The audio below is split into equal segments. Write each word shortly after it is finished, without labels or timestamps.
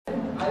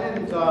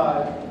didn't,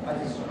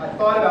 I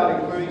thought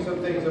about including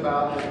some things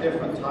about the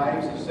different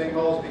types of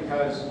sinkholes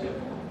because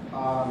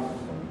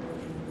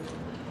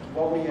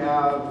what we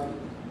have,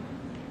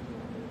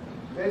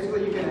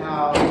 basically you can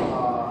have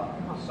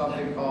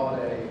something called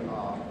a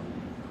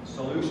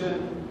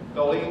solution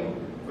filling,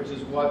 which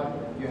is what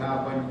you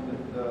have when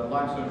the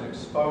limestone is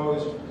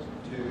exposed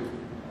to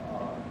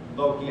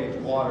low pH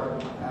water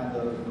and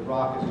the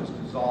rock is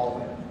just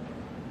dissolving.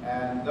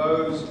 And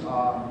those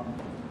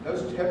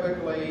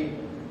typically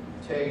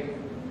take a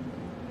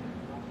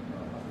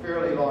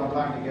fairly long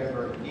time to get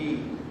very deep,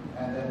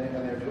 and then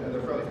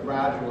they're fairly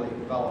gradually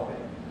developing.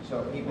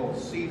 So people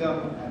see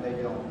them and they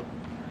don't,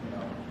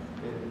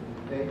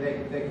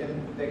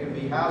 they can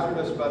be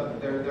hazardous,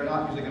 but they're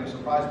not usually going to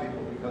surprise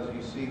people because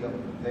you see them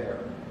there.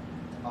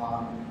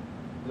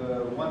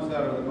 The ones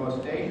that are the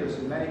most dangerous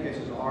in many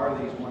cases are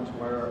these ones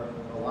where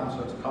the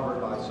limestone is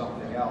covered by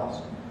something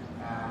else,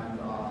 and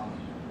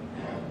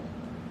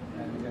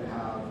you can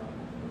have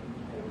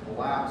a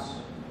collapse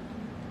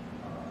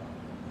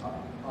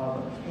of a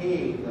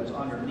cave that's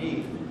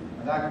underneath,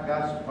 and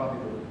that's probably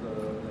the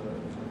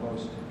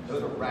most.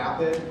 Those are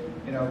rapid.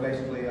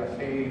 Basically a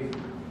cave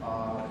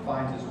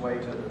finds its way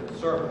to the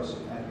surface,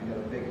 and you get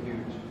a big,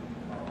 huge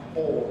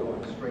hole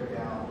going straight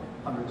down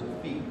hundreds of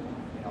feet,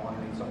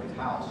 underneath somebody's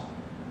house.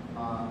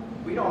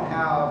 We don't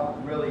have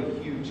really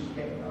huge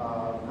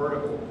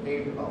vertical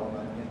cave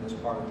development in this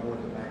part of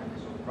Georgia, so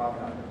we're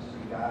probably not going to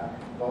see that.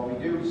 But we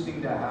do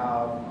seem to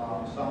have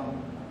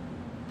some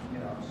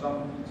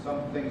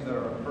things that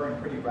are occurring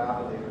pretty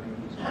rapidly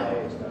underneath these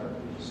clays that are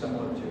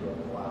similar to a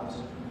collapse.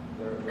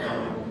 They're going 20 feet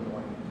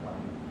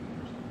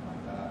or something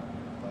like that.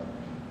 But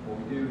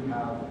we do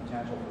have the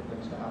potential for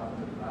things to happen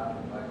pretty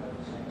rapidly, like the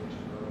sinkholes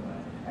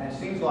movement. And it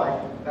seems like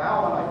that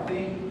one, I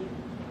think,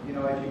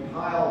 if you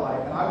pile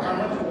and I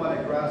went to one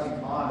at Grassy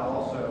Pond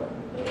also,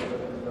 the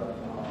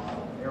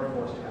Air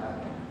Force had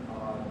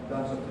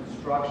done some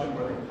construction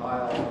where they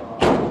piled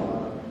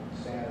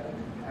sand and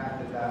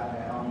compacted that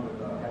down with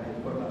heavy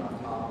equipment on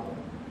top of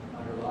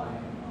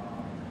underlying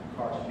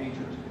karst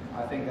features. I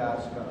think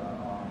that's going to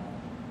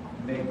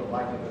make the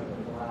likelihood of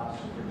collapse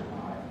pretty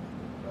high.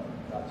 But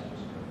that's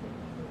just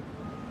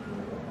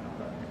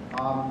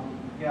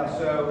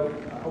so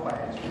I hope I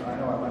answered you. I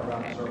know I went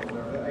around the circle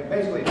there. But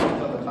basically, it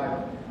depends on the type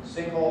of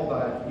sinkhole,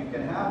 but you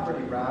can have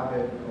pretty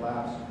rapid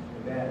collapse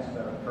events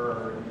that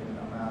occur in a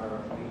matter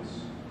of weeks.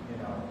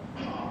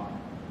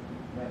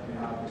 Then you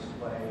have this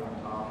clay on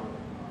top of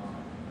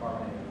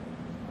carbonated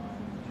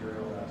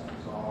material that's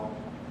dissolved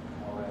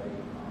already.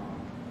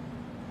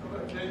 Well,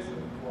 that case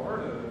in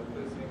Florida,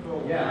 the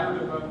sinkhole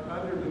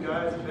under the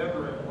guy's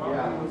bedroom while he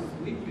was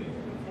sleeping.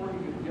 Before he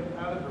could get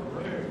out of the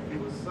room, he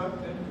was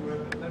sucked into it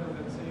and never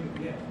been seen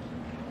again.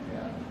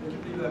 Yeah, it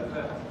could be that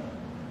fast.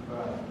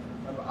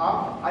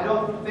 I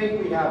don't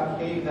think we have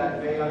cave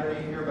that big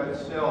underneath here, but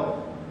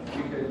still,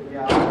 you could,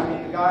 I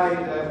mean, the guy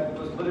that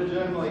was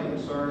legitimately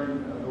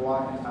concerned of the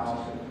Watkins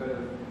house, it could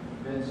have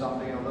been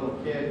something a little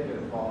kid could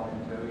have fallen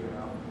into,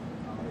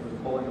 it was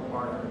pulling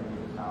apart underneath.